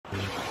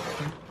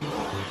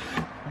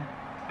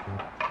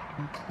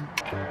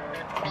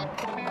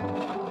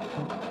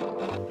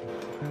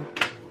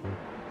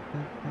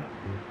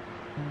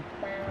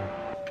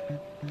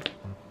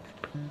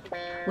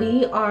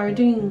We are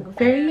doing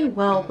very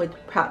well with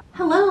prep.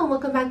 Hello and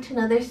welcome back to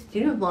another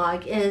studio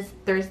vlog. It is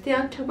Thursday,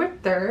 October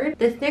 3rd.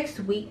 This next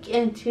week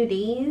and 2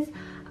 days,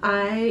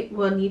 I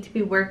will need to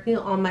be working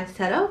on my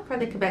setup for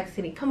the Quebec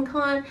City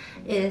Comiccon.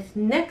 It is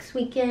next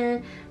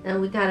weekend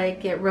and we gotta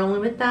get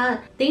rolling with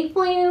that.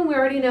 Thankfully, we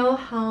already know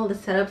how the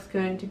setup's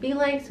going to be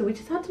like, so we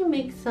just have to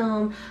make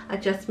some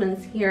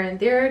adjustments here and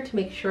there to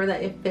make sure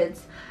that it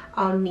fits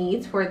our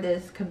needs for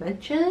this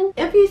convention.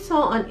 If you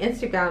saw on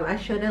Instagram, I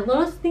showed a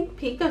little sneak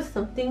peek of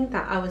something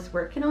that I was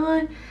working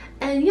on,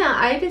 and yeah,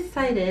 I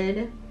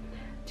decided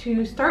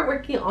to start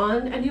working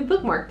on a new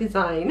bookmark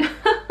design.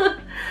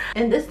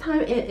 And this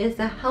time it is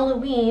a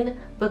Halloween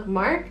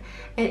bookmark,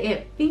 and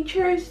it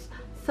features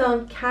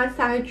some cats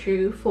that I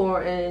drew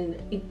for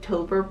an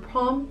Inktober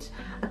prompt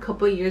a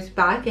couple years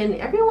back, and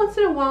every once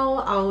in a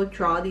while I'll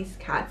draw these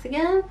cats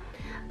again.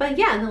 But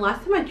yeah, the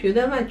last time I drew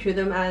them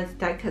as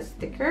die-cut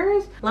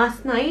stickers.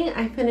 Last night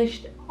I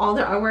finished all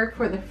the artwork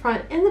for the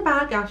front and the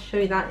back. I'll show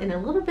you that in a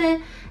little bit.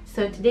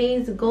 So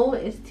today's goal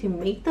is to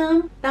make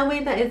them. That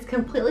way that it's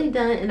completely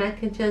done and I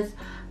can just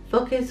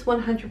focus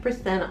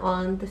 100%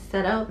 on the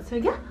setup. So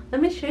yeah,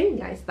 let me show you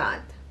guys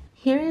that.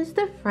 Here is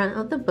the front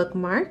of the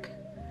bookmark.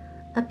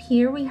 Up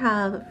here we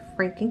have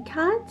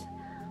Frankencat.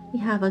 We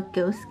have a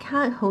ghost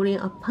cat holding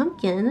a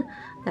pumpkin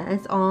that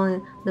is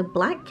on the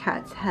black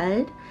cat's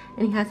head,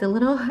 and he has a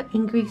little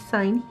angry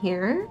sign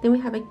here. Then we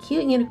have a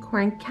cute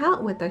unicorn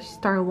cat with a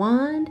star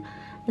wand,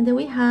 and then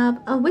we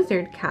have a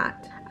wizard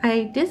cat.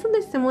 I did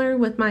something similar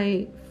with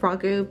my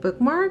Froggo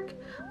bookmark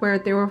where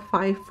there were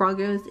 5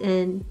 Froggos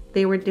and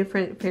they were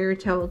different fairy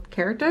tale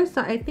characters.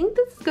 So I think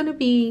this is gonna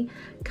be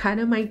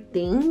kind of my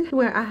thing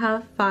where I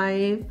have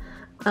 5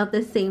 of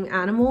the same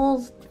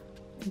animals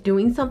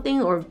doing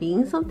something or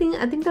being something.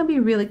 I think that'd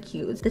be really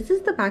cute. This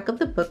is the back of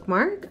the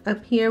bookmark.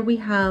 Up here we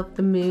have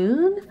the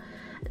moon,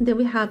 and then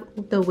we have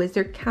the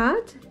wizard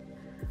cat.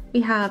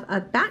 We have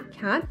a bat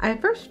cat. I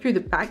first drew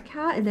the bat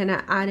cat and then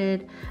I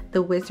added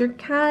the wizard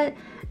cat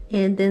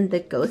and then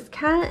the ghost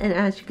cat, and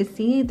as you can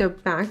see their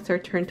backs are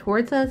turned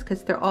towards us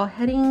because they're all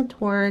heading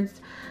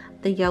towards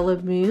the yellow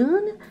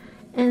moon.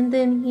 And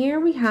then here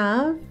we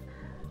have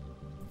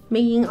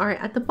making art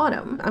at the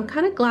bottom. I'm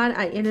kind of glad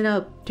I ended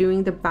up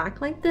doing the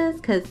back like this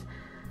because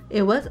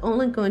it was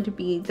only going to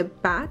be the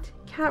bat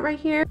cat right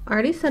here. I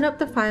already set up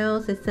the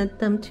files and sent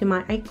them to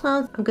my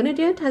iCloud. I'm gonna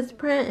do a test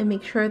print and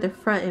make sure the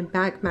front and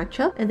back match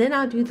up, and then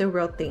I'll do the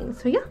real thing.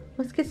 So yeah,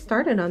 let's get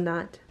started on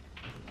that.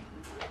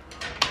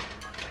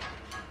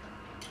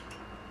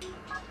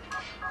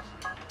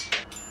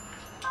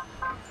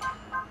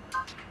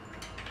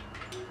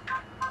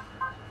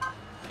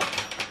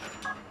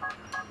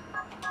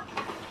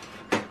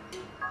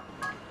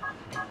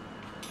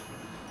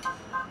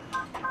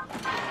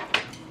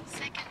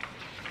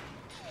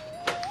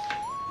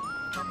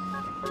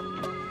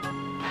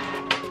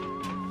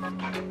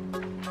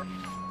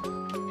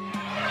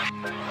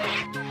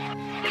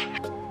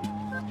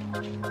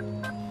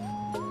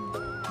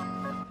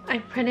 I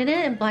printed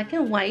it in black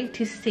and white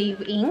to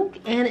save ink,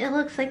 and it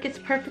looks like it's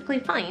perfectly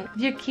fine.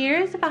 If you're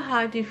curious about how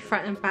I do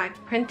front and back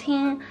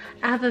printing,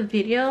 I have a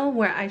video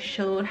where I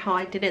showed how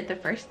I did it the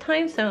first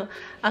time, so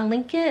I'll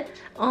link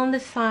it on the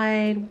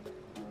side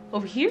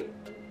over here,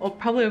 or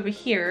probably over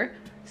here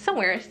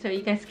somewhere, so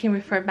you guys can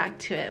refer back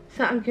to it.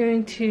 So I'm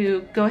going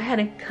to go ahead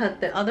and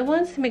cut the other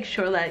ones to make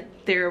sure that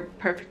they're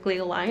perfectly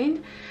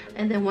aligned,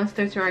 and then once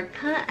those are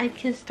cut, I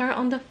can start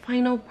on the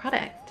final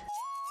product.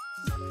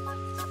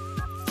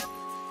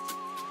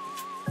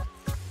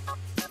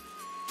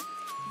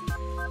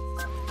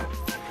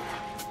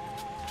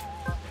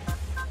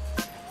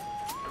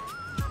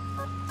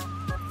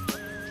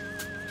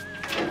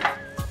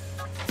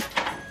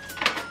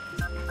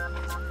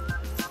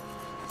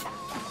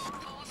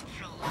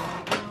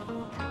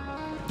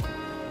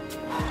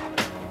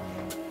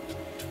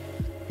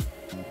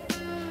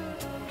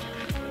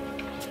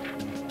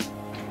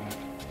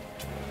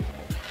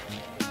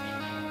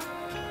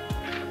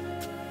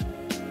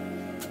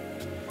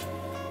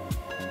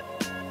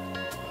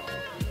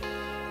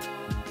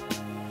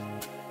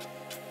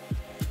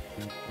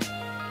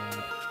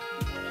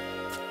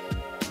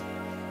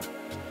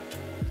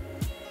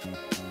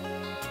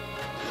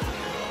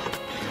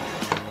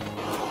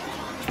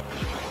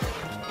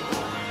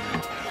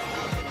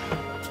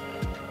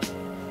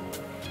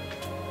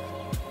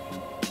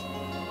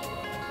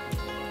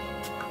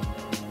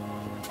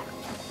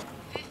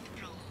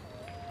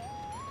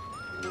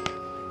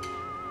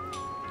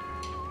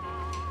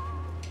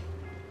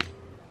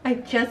 I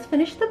just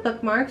finished the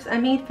bookmarks. I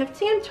made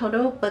 15 in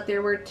total, but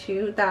there were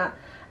 2 that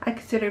I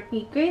considered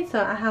B grade,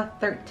 so I have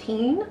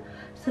 13.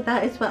 So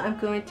that is what I'm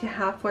going to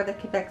have for the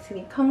Quebec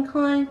City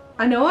Comiccon.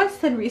 I know I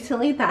said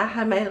recently that I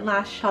had my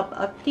last shop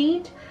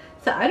update,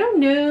 so I don't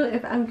know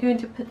if I'm going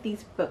to put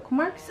these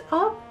bookmarks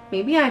up.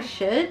 Maybe I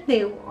should.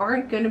 They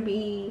aren't going to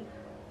be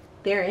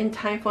there in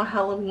time for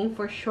Halloween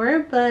for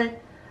sure,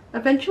 but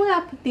eventually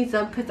I'll put these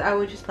up because I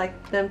would just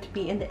like them to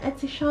be in the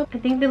Etsy shop. I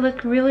think they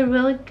look really,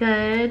 really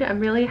good. I'm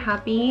really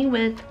happy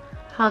with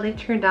how they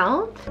turned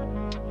out.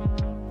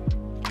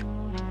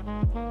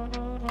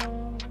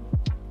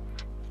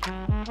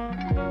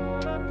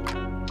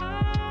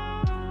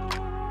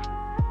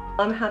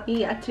 I'm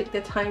happy I took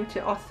the time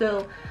to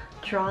also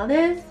draw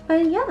this,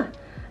 but yeah,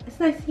 it's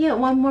nice to get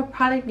one more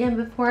product in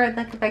before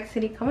the Quebec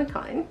City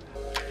Comiccon.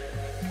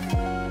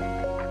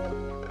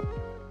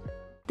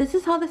 This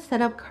is how the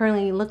setup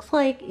currently looks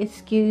like. It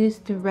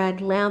skews the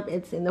red lamp,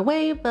 it's in the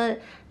way,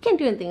 but can't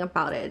do anything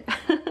about it.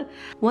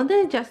 One of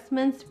the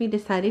adjustments we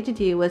decided to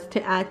do was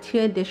to add 2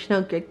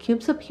 additional grid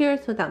cubes up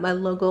here so that my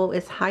logo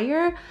is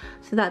higher,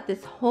 so that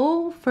this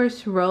whole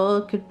first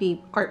row could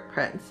be art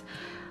prints.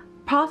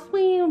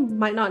 Possibly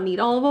might not need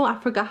all of them. I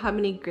forgot how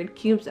many grid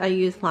cubes I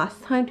used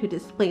last time to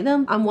display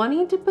them. I'm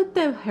wanting to put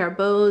the hair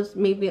bows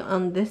maybe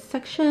on this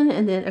section,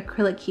 and then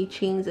acrylic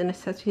keychains and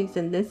accessories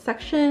in this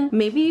section.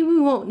 Maybe we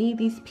won't need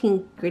these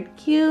pink grid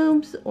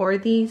cubes or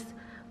these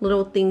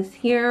little things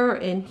here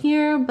and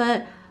here,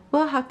 but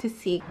we'll have to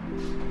see.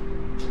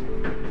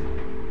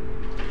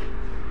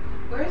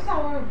 Where's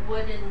our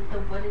the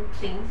wooden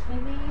things we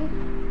made?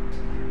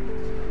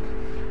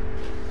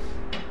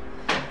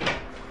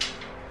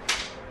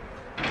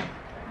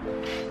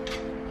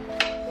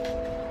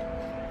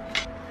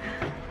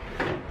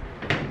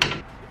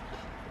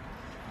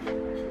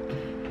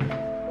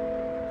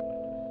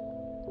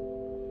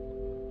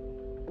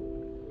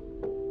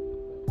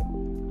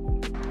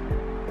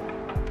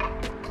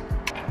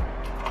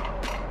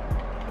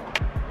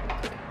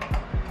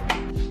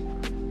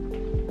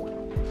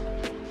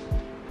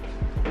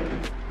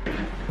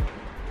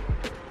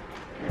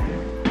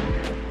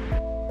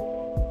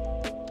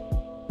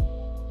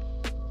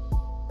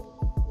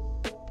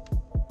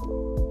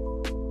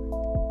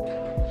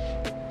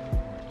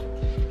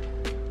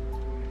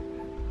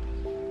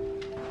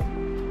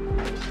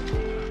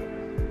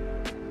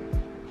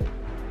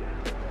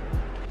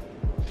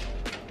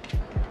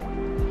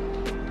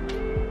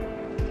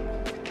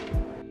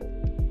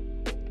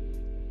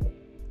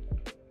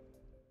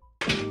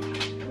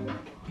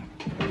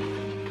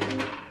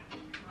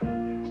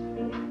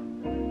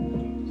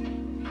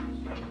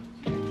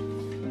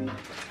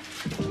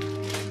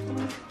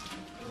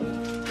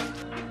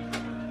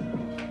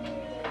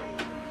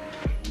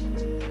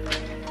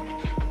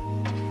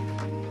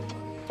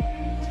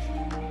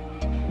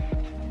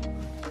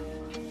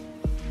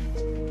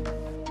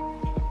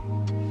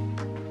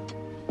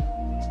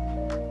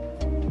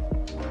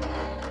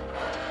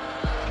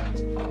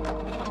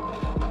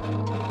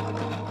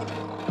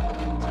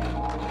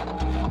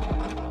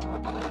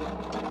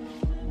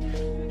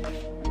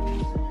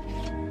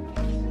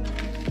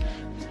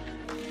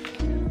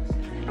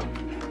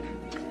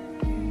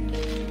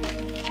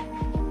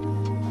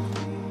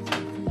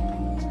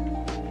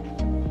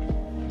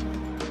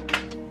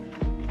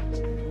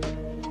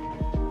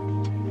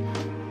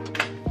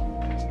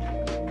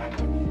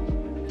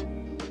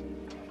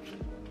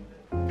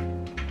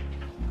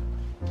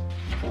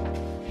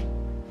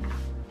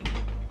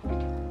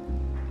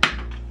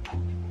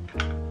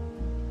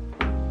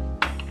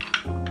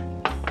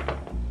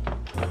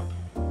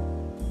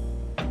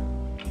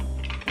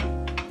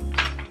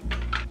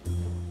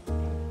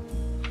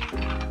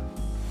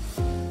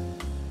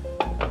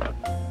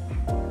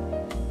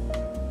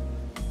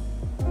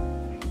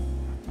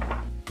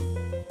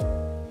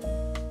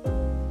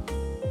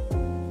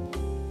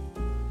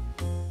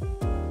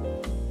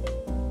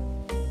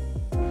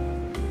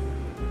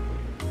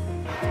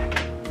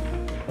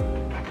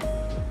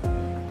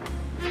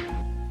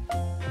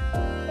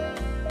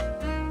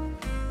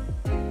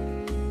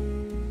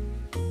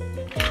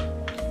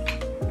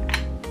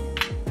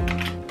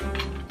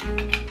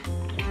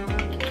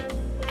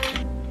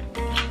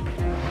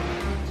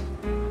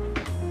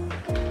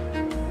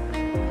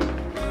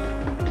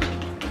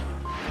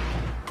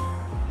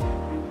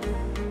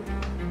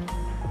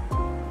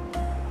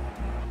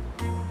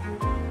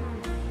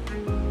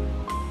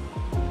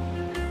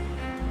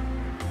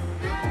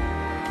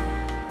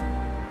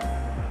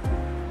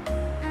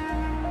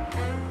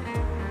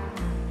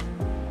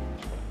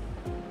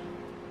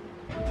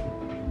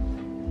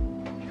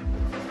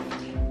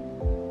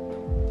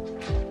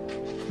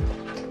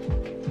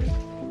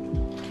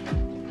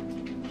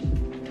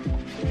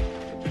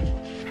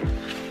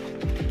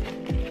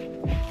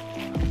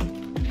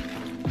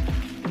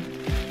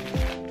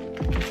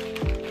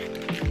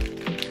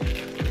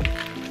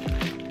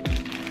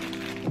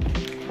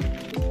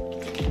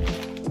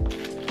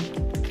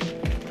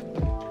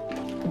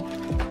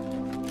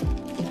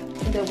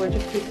 Then we're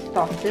just going to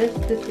stock this.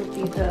 This would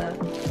be the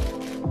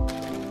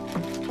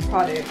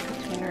product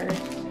containers.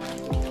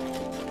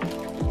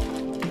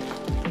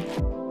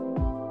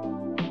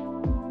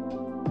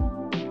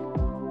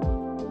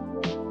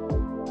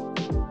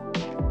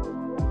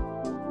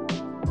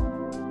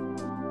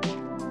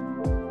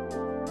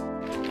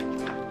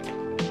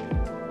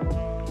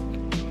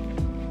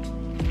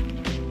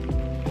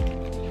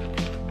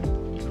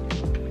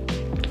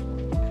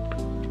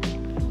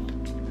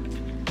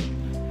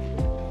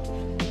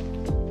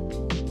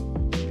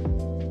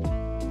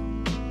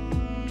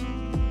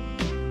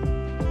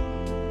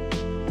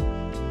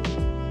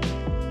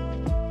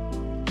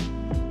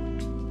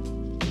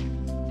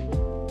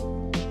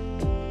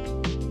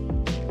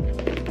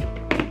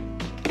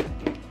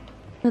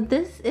 So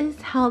this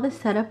is how the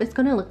setup is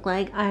going to look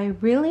like. I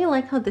really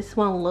like how this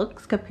one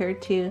looks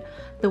compared to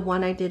the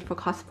one I did for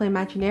Cosplay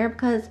Imaginaire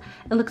because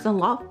it looks a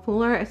lot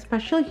fuller,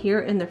 especially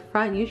here in the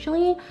front.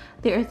 Usually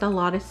there is a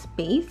lot of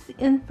space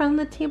in front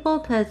of the table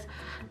because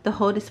the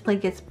whole display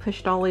gets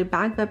pushed all the way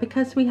back, but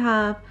because we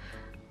have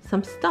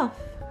some stuff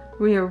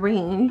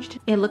rearranged,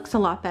 it looks a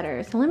lot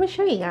better. So let me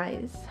show you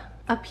guys.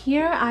 Up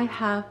here I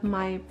have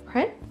my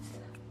prints,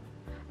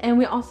 and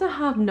we also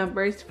have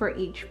numbers for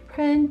each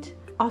print.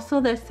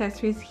 Also the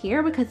accessories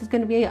here, because it's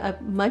going to be a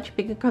much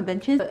bigger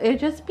convention. It'll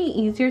just be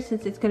easier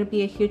since it's going to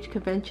be a huge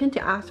convention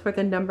to ask for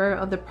the number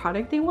of the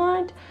product they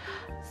want.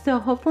 So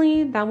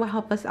hopefully that will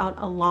help us out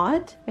a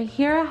lot. And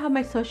here I have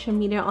my social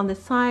media on the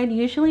side.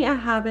 Usually I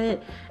have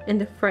it in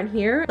the front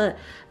here, but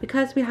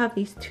because we have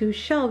these two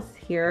shelves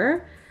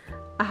here,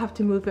 I have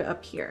to move it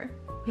up here.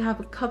 We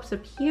have cups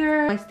up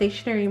here, my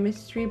stationery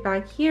mystery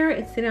bag here.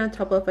 It's sitting on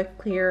top of a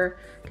clear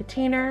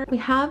container. We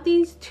have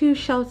these two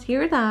shelves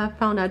here that I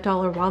found at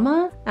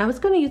Dollarama. I was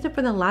going to use it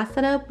for the last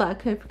setup, but I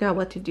couldn't figure out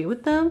what to do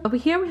with them. Over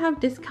here we have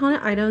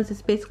discounted items.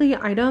 It's basically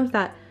items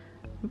that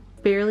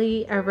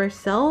barely ever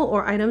sell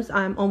or items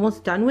I'm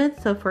almost done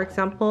with. So for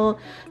example,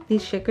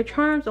 these shaker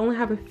charms, only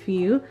have a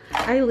few.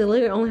 I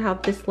literally only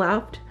have this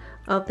left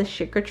of the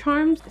shaker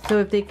charms. So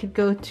if they could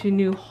go to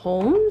new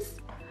homes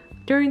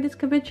during this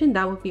convention,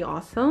 that would be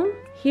awesome.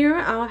 Here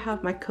I'll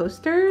have my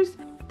coasters.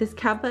 This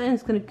cat button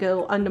is going to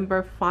go on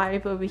number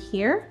 5 over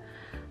here,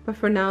 but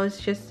for now it's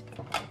just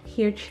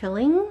here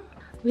chilling.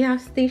 We have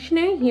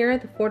stationery here,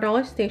 the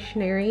 $4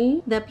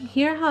 stationery. Up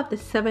here I have the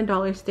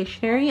 $7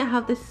 stationery. I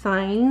have the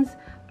signs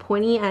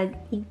pointing at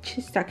each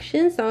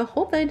section, so I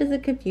hope that it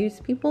doesn't confuse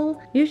people.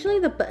 Usually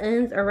the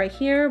buttons are right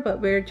here, but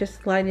we're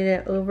just sliding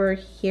it over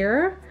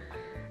here.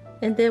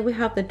 And then we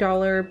have the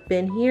dollar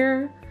bin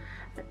here.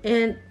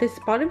 And this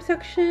bottom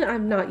section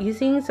I'm not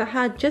using, so I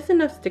had just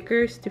enough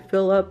stickers to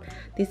fill up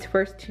these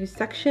first two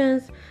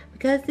sections.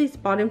 Because these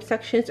bottom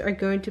sections are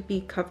going to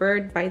be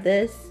covered by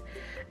this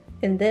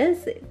and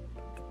this,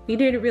 we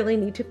didn't really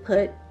need to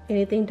put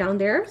anything down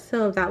there,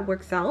 so that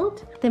works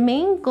out. The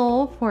main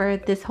goal for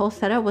this whole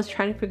setup was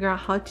trying to figure out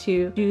how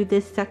to do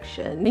this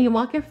section. When you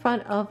walk in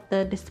front of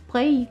the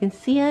display, you can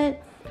see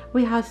it.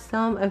 We have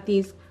some of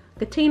these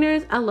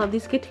containers. I love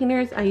these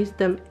containers. I use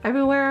them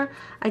everywhere.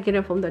 I get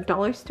them from the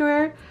dollar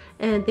store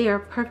and they are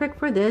perfect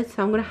for this.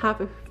 So I'm going to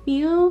have a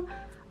few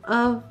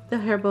of the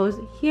hair bows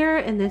here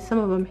and then some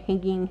of them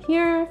hanging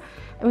here,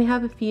 and we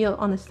have a few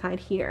on the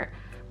side here.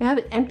 We have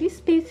an empty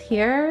space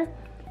here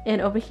and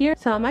over here,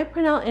 so I might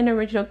print out an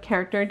original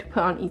character to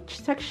put on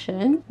each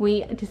section.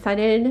 We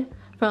decided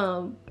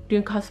from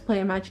doing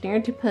Cosplay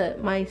Imaginaire to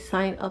put my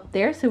sign up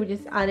there, so we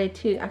just added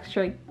 2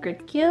 extra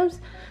grid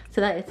cubes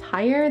so that it's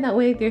higher. That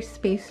way there's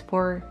space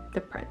for the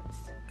prints.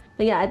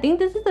 But yeah, I think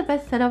this is the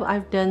best setup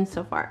I've done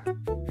so far.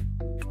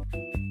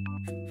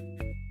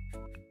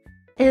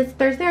 It's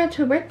Thursday,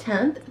 October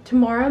 10th.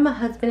 Tomorrow my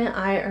husband and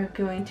I are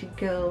going to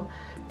go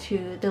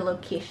to the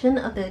location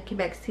of the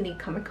Quebec City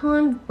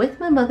Comiccon with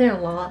my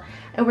mother-in-law,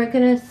 and we're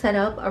gonna set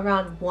up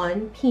around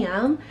 1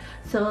 p.m.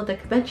 So the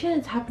convention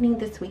is happening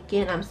this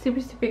weekend. I'm super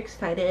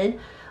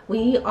excited.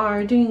 We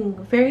are doing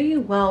very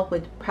well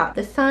with prep.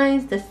 The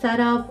signs, the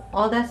setup,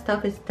 all that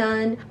stuff is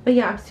done. But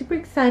yeah, I'm super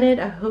excited.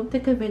 I hope the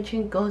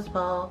convention goes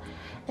well.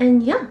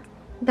 And yeah,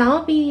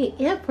 that'll be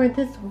it for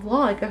this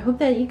vlog. I hope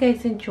that you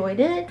guys enjoyed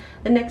it.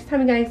 The next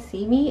time you guys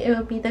see me, it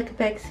will be the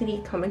Quebec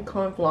City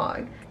Comic-Con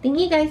vlog. Thank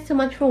you guys so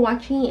much for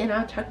watching, and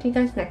I'll talk to you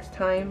guys next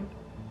time.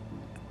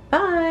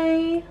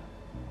 Bye!